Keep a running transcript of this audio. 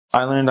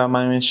I learned on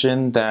my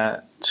mission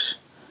that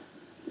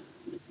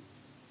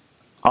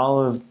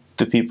all of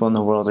the people in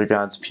the world are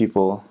God's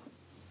people.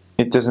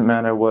 It doesn't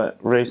matter what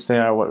race they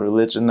are, what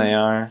religion they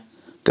are.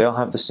 They all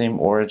have the same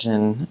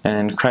origin,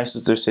 and Christ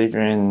is their Savior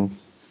and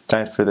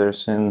died for their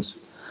sins.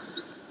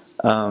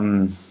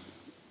 I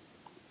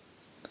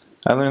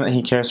learned that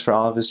He cares for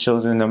all of His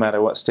children, no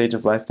matter what stage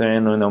of life they're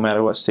in, or no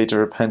matter what stage of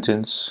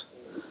repentance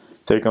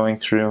they're going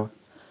through,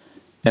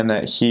 and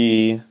that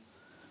He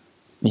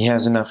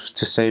has enough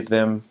to save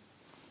them,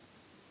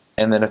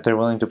 and that if they're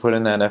willing to put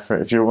in that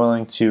effort, if you're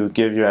willing to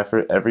give your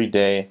effort every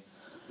day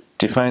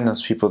to find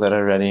those people that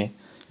are ready,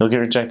 you'll get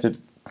rejected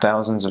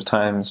thousands of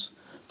times,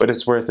 but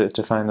it's worth it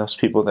to find those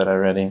people that are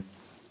ready.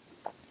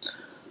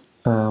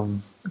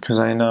 Because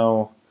I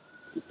know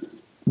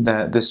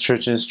that this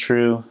church is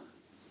true,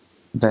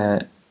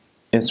 that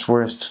it's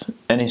worth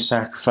any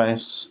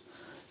sacrifice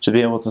to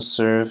be able to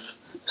serve,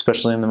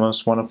 especially in the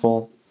most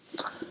wonderful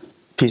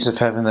piece of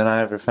heaven that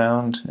I ever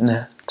found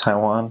in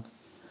Taiwan.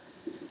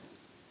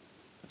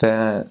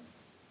 That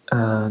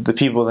the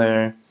people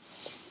there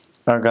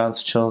are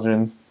God's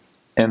children,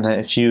 and that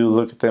if you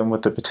look at them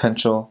with the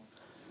potential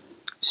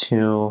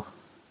to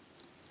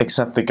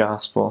accept the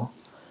gospel,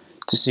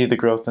 to see the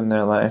growth in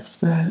their life,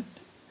 that it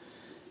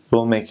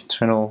will make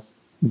eternal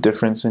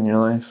difference in your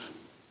life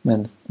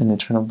and an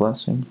eternal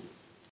blessing.